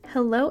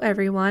Hello,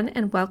 everyone,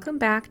 and welcome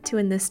back to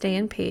In This Day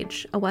and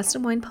Page, a West Des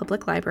Moines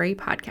Public Library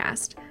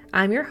podcast.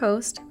 I'm your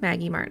host,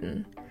 Maggie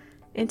Martin.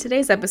 In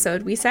today's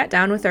episode, we sat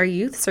down with our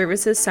Youth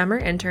Services Summer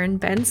Intern,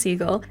 Ben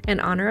Siegal, in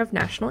honor of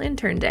National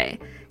Intern Day.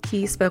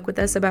 He spoke with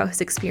us about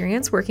his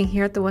experience working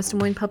here at the West Des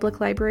Moines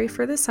Public Library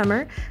for the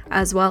summer,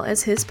 as well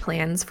as his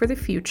plans for the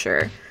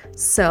future.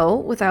 So,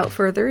 without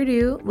further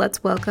ado,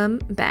 let's welcome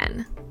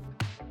Ben.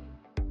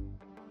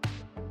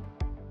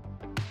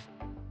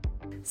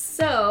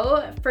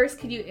 So, first,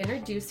 could you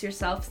introduce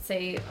yourself,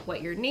 say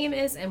what your name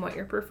is and what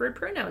your preferred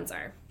pronouns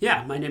are?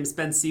 Yeah, my name is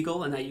Ben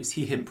Siegal, and I use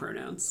he, him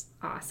pronouns.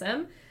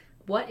 Awesome.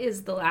 What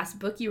is the last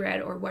book you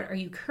read, or what are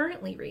you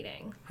currently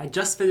reading? I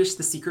just finished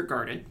The Secret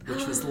Garden,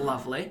 which was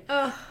lovely.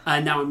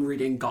 And now I'm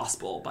reading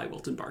Gospel by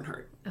Wilton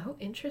Barnhart. Oh,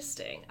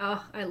 interesting.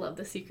 Oh, I love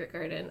The Secret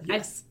Garden.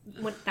 Yes.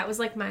 That was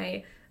like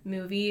my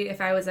movie.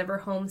 If I was ever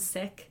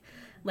homesick,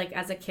 like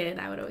as a kid,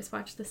 I would always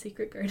watch The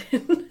Secret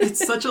Garden.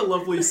 It's such a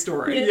lovely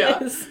story.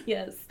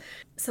 Yes.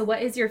 So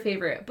what is your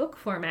favorite book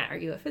format? Are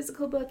you a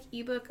physical book,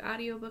 ebook,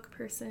 audiobook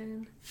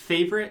person?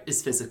 Favorite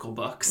is physical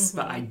books,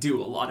 but I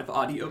do a lot of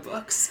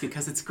audiobooks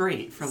because it's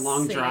great for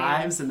long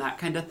drives and that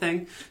kind of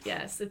thing.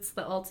 Yes, it's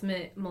the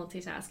ultimate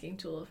multitasking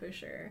tool for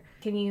sure.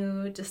 Can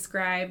you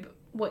describe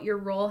what your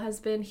role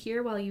has been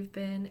here while you've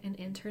been an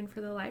intern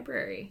for the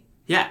library?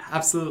 Yeah,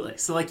 absolutely.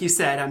 So like you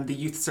said, I'm the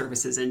youth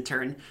services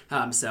intern.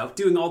 So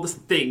doing all the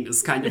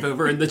things kind of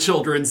over in the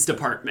children's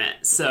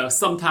department. So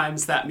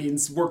sometimes that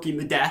means working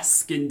the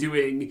desk and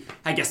doing,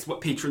 I guess, what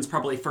patrons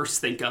probably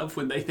first think of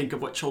when they think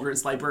of what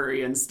children's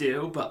librarians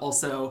do, but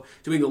also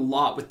doing a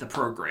lot with the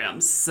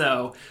programs.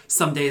 So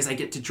some days I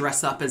get to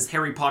dress up as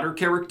Harry Potter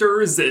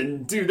characters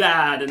and do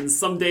that. And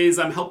some days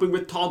I'm helping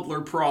with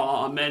toddler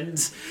prom. And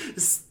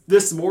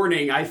this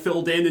morning I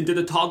filled in and did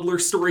a toddler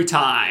story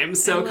time.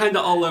 So kind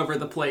of all over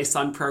the place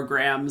on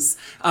programs.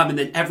 And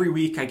then every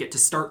week I get to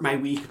start my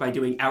week by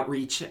doing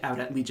outreach out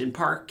at Legion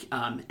Park,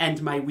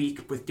 end my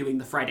week with doing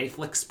the Friday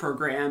Flicks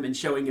program and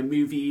showing a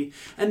movie,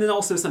 and then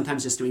also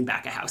sometimes just doing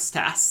back-of-house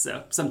tasks.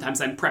 So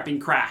sometimes I'm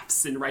prepping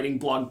crafts and writing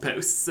blog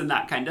posts and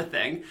that kind of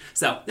thing.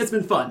 So it's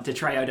been fun to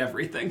try out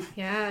everything.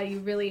 Yeah, you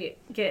really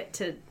get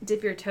to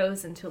dip your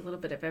toes into a little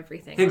bit of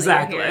everything.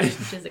 Exactly. While you're here,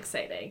 which is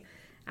exciting.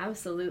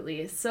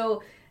 Absolutely.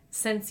 So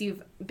since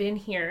you've been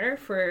here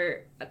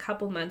for a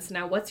couple months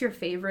now, what's your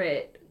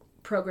favorite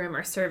program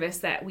or service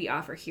that we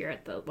offer here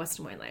at the West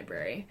Des Moines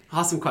Library?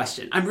 Awesome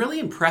question. I'm really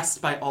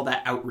impressed by all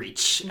that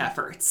outreach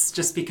efforts,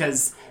 just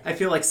because I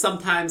feel like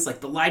sometimes like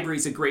the library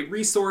is a great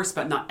resource,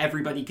 but not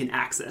everybody can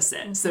access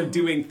it. So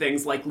doing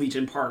things like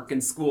Legion Park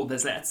and school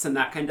visits and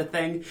that kind of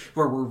thing,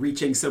 where we're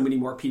reaching so many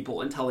more people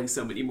and telling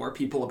so many more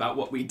people about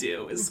what we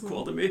do is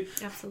cool to me.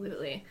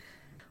 Absolutely.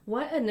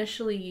 What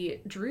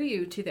initially drew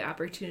you to the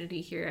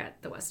opportunity here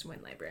at the West Des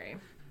Moines Library?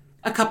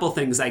 A couple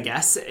things, I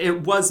guess.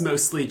 It was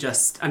mostly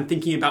just, I'm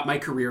thinking about my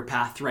career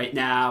path right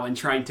now and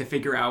trying to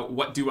figure out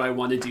what do I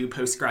want to do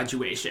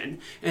post-graduation.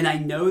 And I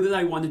know that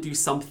I want to do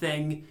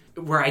something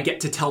where I get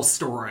to tell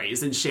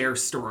stories and share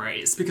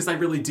stories, because I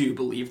really do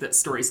believe that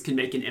stories can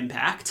make an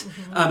impact.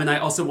 And I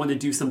also want to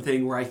do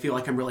something where I feel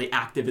like I'm really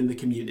active in the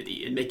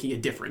community and making a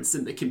difference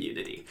in the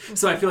community.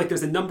 So I feel like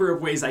there's a number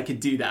of ways I could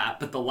do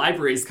that, but the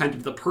library is kind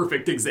of the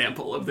perfect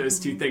example of those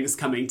two things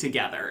coming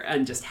together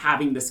and just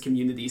having this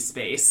community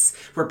space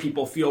where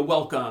people feel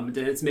welcomed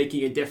and it's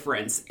making a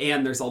difference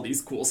and there's all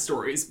these cool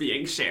stories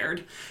being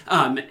shared.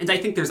 And I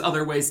think there's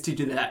other ways to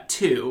do that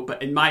too,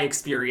 but in my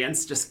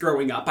experience, just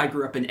growing up, I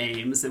grew up in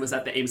Ames and was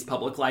at the Ames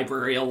Public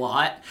Library a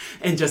lot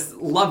and just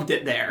loved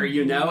it there,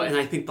 you know? And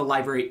I think the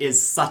library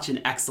is such an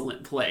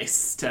excellent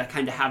place to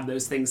kind of have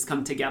those things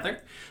come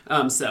together.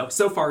 So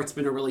far it's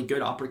been a really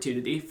good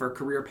opportunity for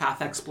career path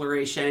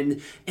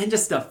exploration and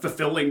just a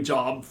fulfilling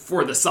job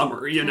for the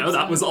summer, you know?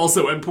 That was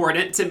also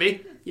important to me.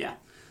 Yeah.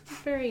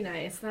 Very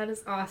nice. That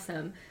is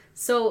awesome.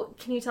 So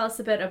can you tell us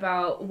a bit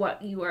about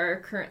what you are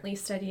currently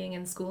studying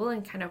in school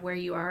and kind of where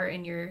you are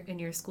in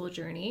your school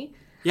journey?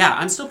 Yeah,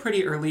 I'm still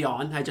pretty early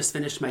on. I just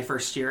finished my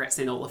first year at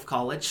St. Olaf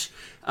College.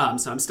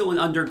 So I'm still in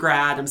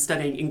undergrad. I'm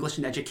studying English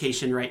and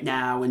education right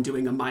now and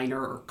doing a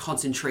minor, or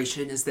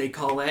concentration as they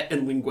call it,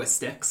 in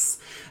linguistics.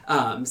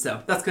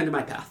 So that's kind of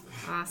my path.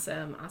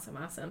 Awesome.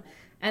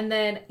 And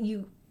then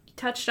you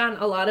touched on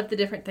a lot of the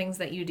different things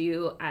that you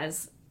do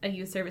as a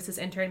youth services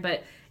intern,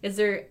 but is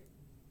there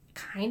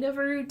kind of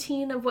a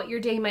routine of what your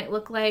day might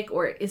look like,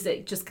 or is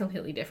it just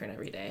completely different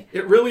every day?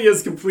 It really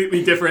is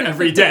completely different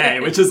every day,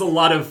 which is a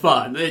lot of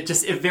fun. It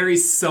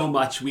varies so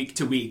much week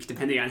to week,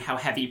 depending on how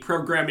heavy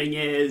programming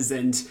is,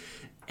 and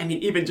I mean,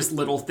 even just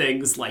little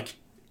things like,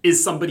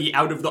 is somebody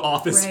out of the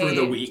office for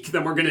the week?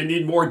 Then we're going to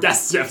need more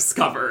desk shifts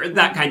covered,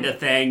 that kind of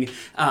thing.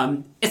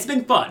 It's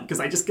been fun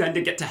because I just kind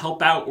of get to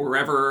help out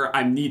wherever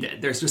I'm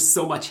needed. There's just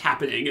so much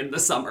happening in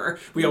the summer.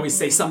 We always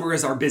say summer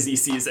is our busy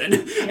season,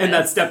 and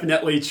that's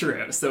definitely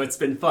true. So it's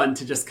been fun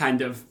to just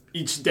kind of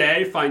each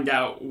day find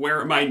out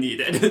where am I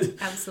needed.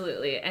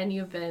 Absolutely. And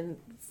you've been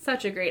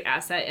such a great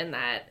asset in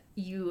that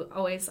you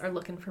always are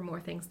looking for more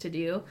things to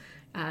do.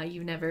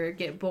 You never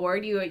get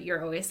bored.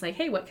 You're always like,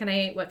 hey, what can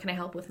I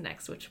help with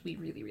next? Which we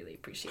really, really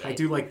appreciate. I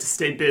do like to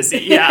stay busy,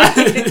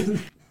 yeah.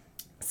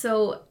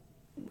 So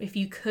if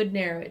you could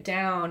narrow it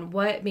down,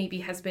 what maybe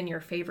has been your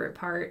favorite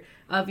part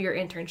of your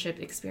internship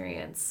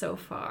experience so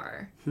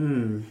far?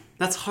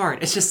 That's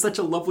hard. It's just such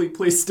a lovely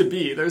place to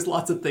be. There's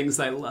lots of things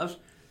I love.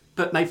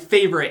 But my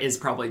favorite is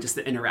probably just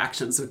the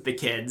interactions with the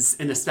kids,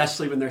 and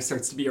especially when there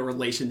starts to be a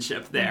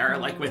relationship there,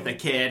 like with a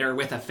kid or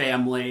with a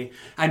family.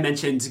 I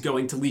mentioned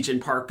going to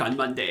Legion Park on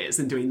Mondays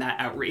and doing that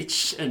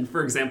outreach. And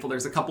for example,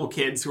 there's a couple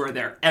kids who are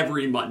there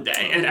every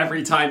Monday, and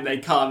every time they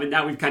come, and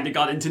now we've kind of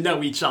gotten to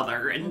know each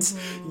other, and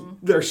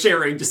they're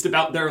sharing just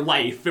about their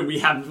life, and we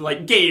have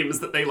like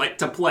games that they like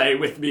to play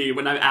with me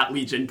when I'm at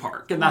Legion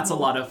Park, and that's a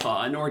lot of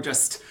fun. Or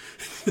just...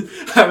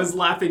 I was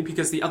laughing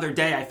because the other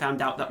day I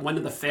found out that one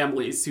of the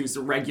families who's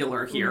a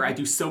regular here, I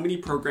do so many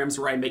programs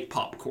where I make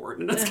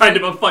popcorn, and it's kind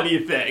of a funny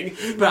thing,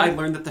 but I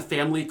learned that the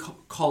family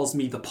calls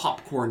me the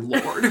popcorn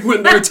lord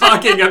when they're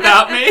talking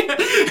about me,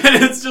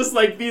 and it's just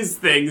like these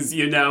things,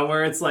 you know,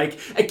 where it's like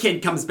a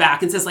kid comes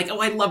back and says like, oh,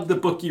 I love the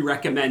book you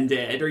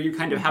recommended, or you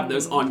kind of have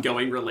those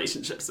ongoing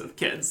relationships with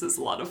kids. It's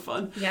a lot of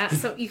fun. Yeah,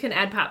 so you can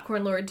add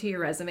popcorn lord to your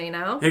resume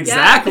now.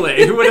 Exactly.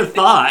 Yeah. Who would have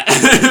thought?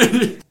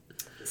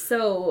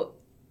 So...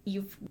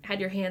 You've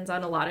had your hands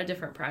on a lot of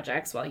different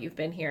projects while you've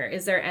been here.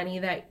 Is there any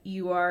that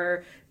you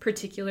are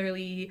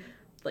particularly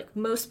like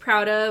most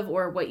proud of,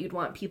 or what you'd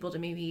want people to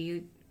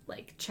maybe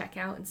like check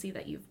out and see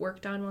that you've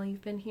worked on while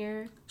you've been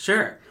here?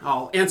 Sure.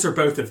 I'll answer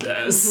both of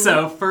those.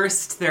 So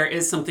first, there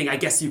is something I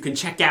guess you can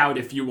check out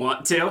if you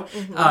want to.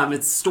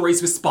 It's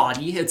Stories with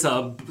Spotty. It's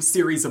a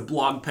series of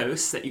blog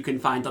posts that you can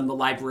find on the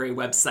library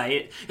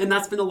website. And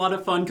that's been a lot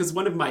of fun because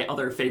one of my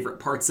other favorite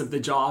parts of the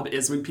job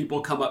is when people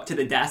come up to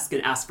the desk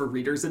and ask for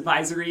readers'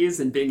 advisories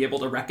and being able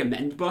to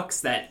recommend books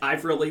that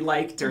I've really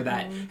liked or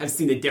that have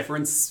seen a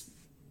difference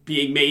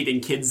being made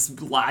in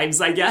kids' lives,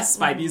 I guess,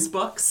 by these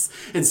books.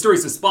 And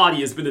Stories with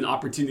Spotty has been an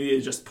opportunity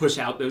to just push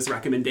out those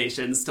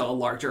recommendations to a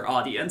larger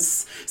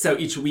audience. So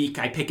each week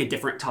I pick a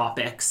different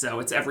topic.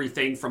 So it's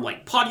everything from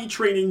like potty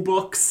training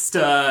books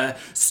to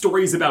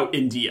stories about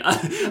India.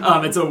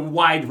 It's a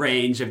wide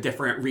range of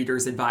different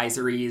readers'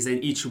 advisories,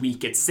 and each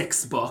week it's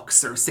 6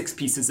 books or 6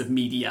 pieces of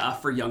media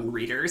for young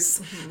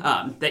readers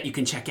that you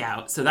can check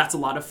out. So that's a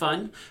lot of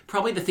fun.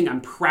 Probably the thing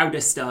I'm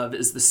proudest of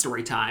is the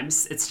story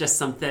times. It's just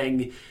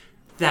something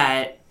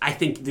that I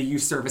think the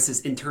youth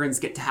services interns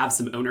get to have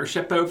some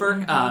ownership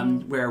over,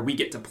 where we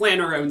get to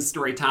plan our own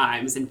story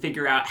times and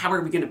figure out how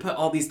are we going to put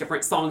all these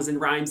different songs and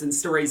rhymes and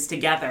stories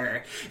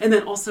together. And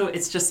then also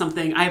it's just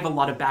something, I have a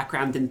lot of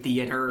background in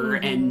theater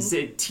and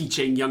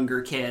teaching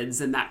younger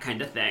kids and that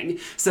kind of thing.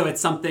 So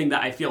it's something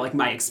that I feel like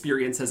my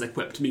experience has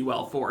equipped me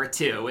well for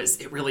too, is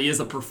it really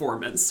is a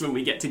performance when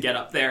we get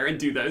up there and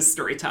do those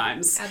story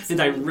times. Absolutely.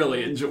 And I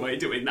really enjoy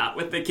doing that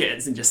with the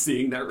kids and just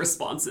seeing their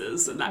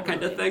responses and that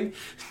kind of thing.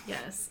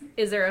 Yes.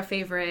 Is there a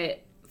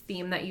favorite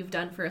theme that you've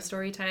done for a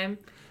story time?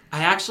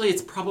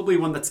 It's probably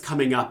one that's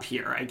coming up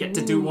here. I get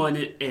to do one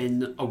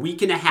in a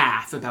week and a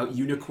half about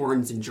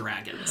unicorns and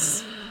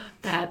dragons.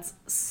 That's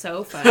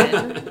so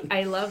fun.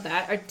 I love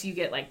that. Or do you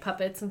get like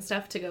puppets and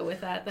stuff to go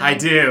with that then? I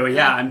do,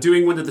 yeah. I'm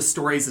doing one of the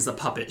stories as a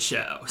puppet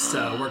show.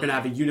 So we're going to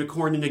have a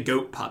unicorn and a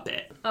goat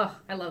puppet. Oh,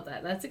 I love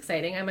that. That's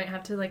exciting. I might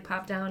have to like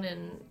pop down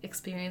and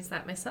experience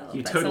that myself.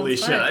 You that totally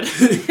should.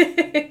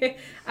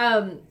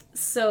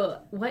 So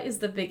what is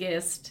the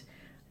biggest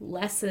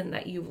lesson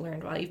that you've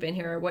learned while you've been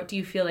here, or what do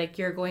you feel like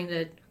you're going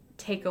to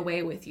take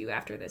away with you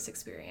after this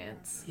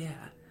experience? Yeah.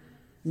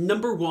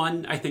 Number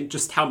one, I think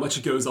just how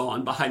much goes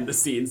on behind the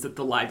scenes at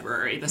the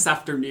library. This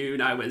afternoon,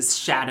 I was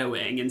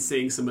shadowing and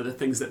seeing some of the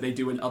things that they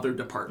do in other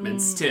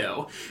departments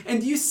too.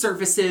 And youth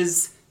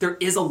services, there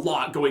is a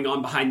lot going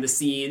on behind the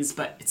scenes,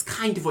 but it's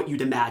kind of what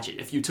you'd imagine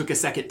if you took a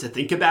second to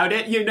think about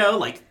it, you know,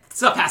 like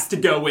stuff has to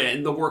go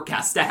in, the work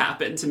has to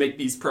happen to make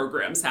these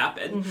programs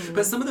happen.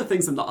 But some of the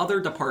things in the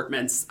other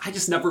departments, I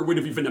just never would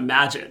have even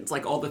imagined,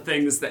 like all the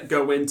things that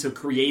go into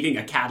creating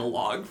a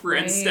catalog, for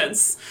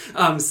instance.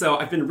 So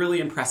I've been really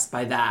impressed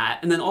by that.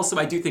 And then also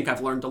I do think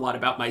I've learned a lot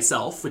about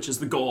myself, which is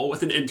the goal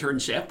with an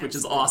internship, which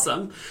is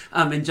awesome.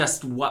 And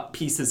just what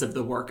pieces of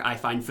the work I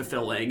find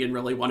fulfilling and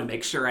really want to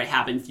make sure I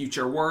have in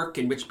future work,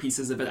 and which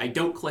pieces of it I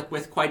don't click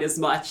with quite as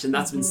much. And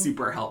that's been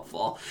super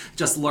helpful.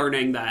 Just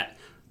learning that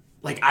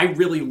like, I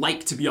really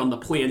like to be on the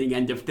planning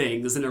end of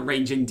things and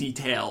arranging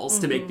details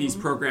to make these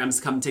programs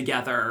come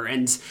together.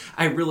 And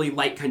I really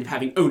like kind of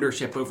having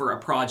ownership over a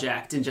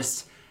project and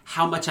just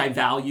how much I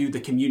value the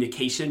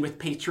communication with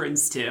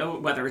patrons too,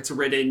 whether it's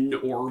written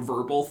or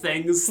verbal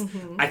things.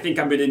 I think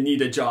I'm going to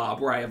need a job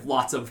where I have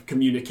lots of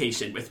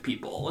communication with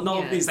people. And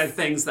all of these are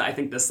things that I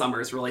think this summer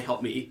has really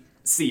helped me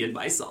see in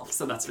myself.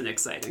 So that's been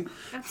exciting.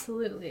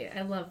 Absolutely.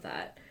 I love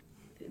that.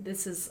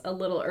 This is a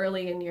little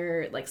early in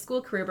your like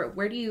school career, but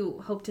where do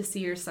you hope to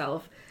see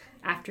yourself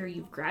after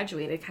you've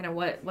graduated? Kind of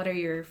what are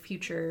your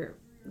future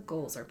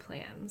goals or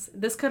plans?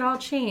 This could all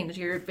change.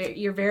 You're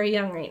very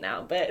young right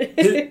now, but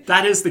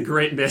that is the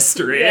great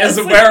mystery. Yes.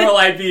 Is where will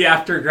I be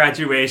after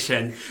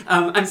graduation?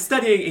 I'm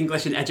studying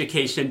English and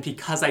education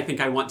because I think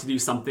I want to do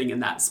something in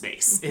that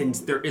space, and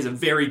there is a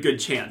very good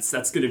chance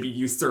that's going to be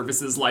youth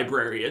services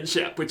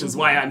librarianship, which is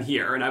why I'm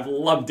here, and I've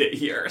loved it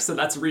here. So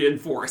that's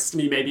reinforced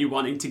me maybe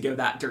wanting to go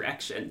that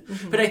direction.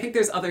 But I think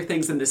there's other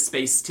things in this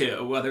space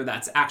too, whether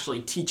that's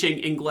actually teaching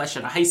English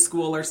at a high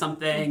school or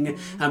something,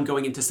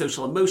 going into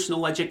social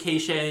emotional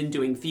education,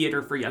 doing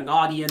theater for young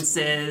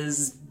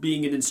audiences,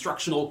 being an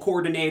instructional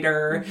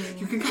coordinator.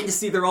 You can kind of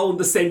see they're all in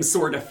the same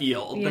sort of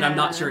field, but I'm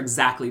not sure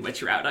exactly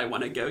which route I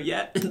want to go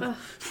yet.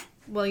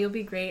 Well, you'll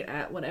be great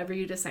at whatever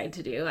you decide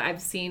to do.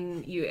 I've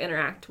seen you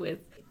interact with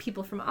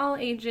people from all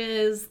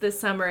ages this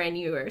summer, and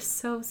you are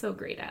so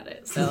great at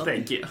it. So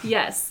thank you.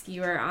 Yes,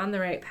 you are on the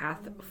right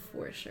path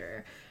for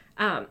sure.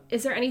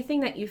 Is there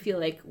anything that you feel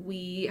like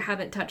we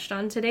haven't touched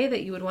on today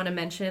that you would want to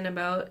mention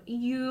about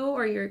you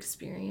or your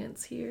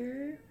experience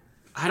here?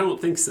 I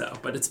don't think so,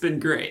 but it's been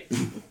great.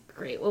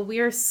 Great. Well, we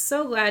are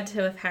so glad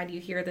to have had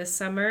you here this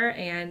summer,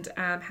 and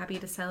I'm happy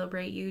to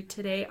celebrate you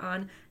today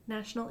on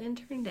National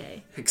Intern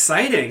Day.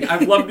 Exciting.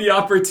 I've loved the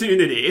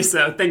opportunity,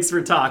 so thanks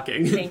for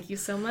talking. Thank you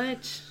so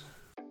much.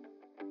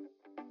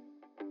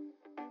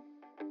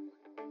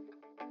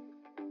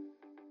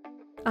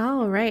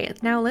 All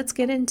right, now let's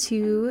get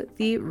into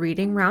the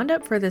reading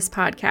roundup for this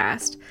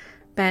podcast.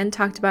 Ben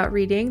talked about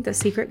reading The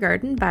Secret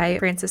Garden by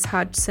Frances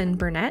Hodgson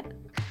Burnett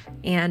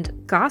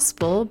and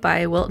Gospel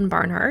by Wilton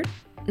Barnhart.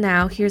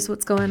 Now here's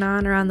what's going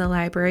on around the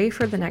library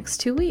for the next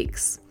 2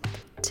 weeks.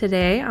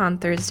 Today, on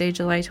Thursday,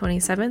 July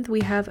 27th,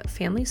 we have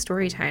Family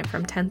Storytime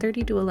from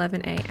 10:30 to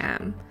 11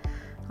 a.m.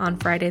 On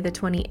Friday the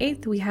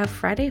 28th, we have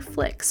Friday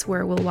Flicks,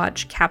 where we'll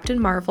watch Captain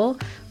Marvel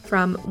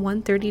from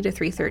 1:30 to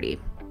 3:30.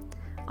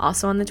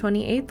 Also on the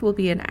 28th will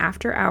be an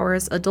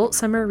after-hours adult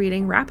summer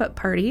reading wrap-up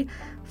party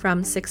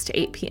from 6 to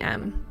 8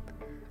 p.m.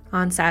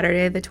 On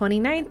Saturday the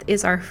 29th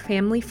is our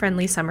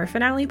family-friendly summer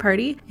finale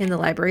party in the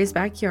library's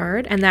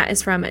backyard, and that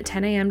is from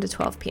 10 a.m. to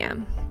 12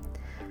 p.m.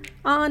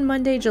 On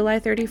Monday, July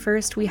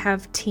 31st, we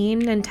have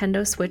Teen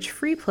Nintendo Switch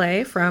Free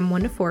Play from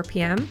 1 to 4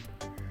 p.m.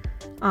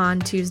 On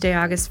Tuesday,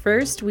 August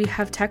 1st, we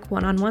have Tech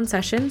One-on-One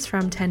sessions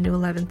from 10 to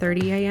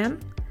 11:30 a.m.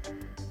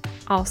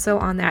 Also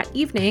on that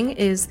evening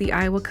is the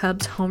Iowa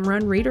Cubs Home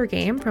Run Reader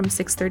Game from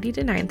 6:30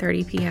 to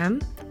 9:30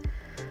 p.m.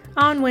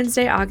 On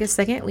Wednesday, August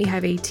 2nd, we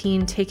have a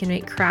Teen Take and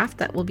Make Craft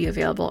that will be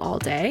available all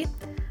day.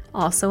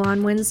 Also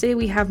on Wednesday,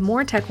 we have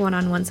more Tech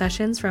One-on-One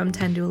sessions from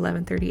 10 to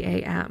 11:30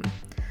 a.m.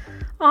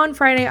 On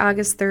Friday,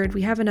 August 3rd,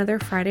 we have another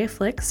Friday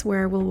Flicks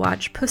where we'll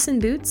watch Puss in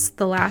Boots: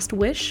 The Last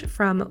Wish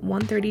from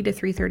 1:30 to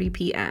 3:30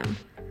 p.m.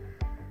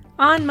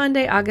 On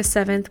Monday, August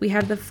 7th, we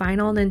have the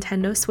final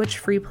Nintendo Switch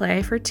Free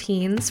Play for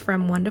teens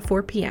from 1 to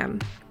 4 p.m.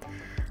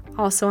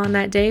 Also on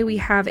that day, we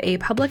have a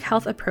public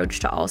health approach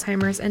to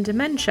Alzheimer's and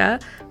dementia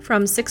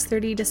from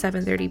 6:30 to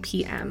 7:30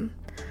 p.m.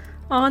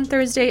 On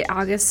Thursday,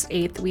 August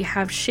 8th, we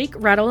have Shake,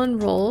 Rattle,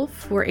 and Roll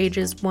for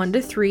ages 1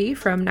 to 3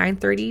 from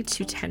 9:30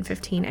 to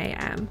 10:15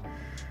 a.m.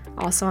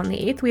 Also on the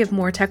 8th, we have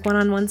more Tech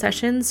One-on-One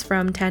sessions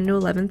from 10 to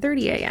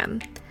 11:30 a.m.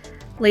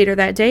 Later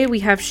that day, we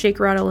have Shake,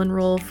 Rattle, and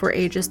Roll for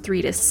ages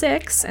 3 to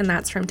 6, and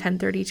that's from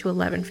 10:30 to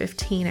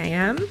 11:15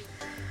 a.m.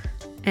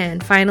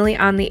 And finally,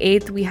 on the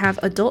 8th, we have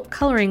Adult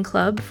Coloring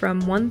Club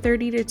from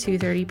 1:30 to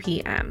 2:30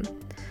 p.m.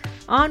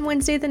 On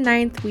Wednesday the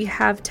 9th, we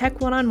have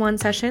Tech One-on-One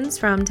sessions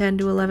from 10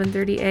 to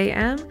 11:30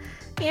 a.m.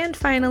 And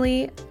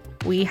finally,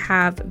 we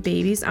have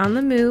Babies on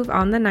the Move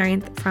on the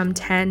 9th from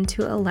 10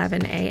 to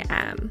 11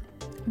 a.m.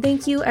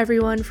 Thank you,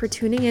 everyone, for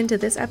tuning in to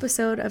this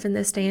episode of In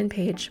This Day and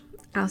Page.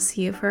 I'll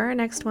see you for our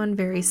next one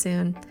very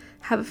soon.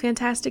 Have a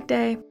fantastic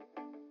day.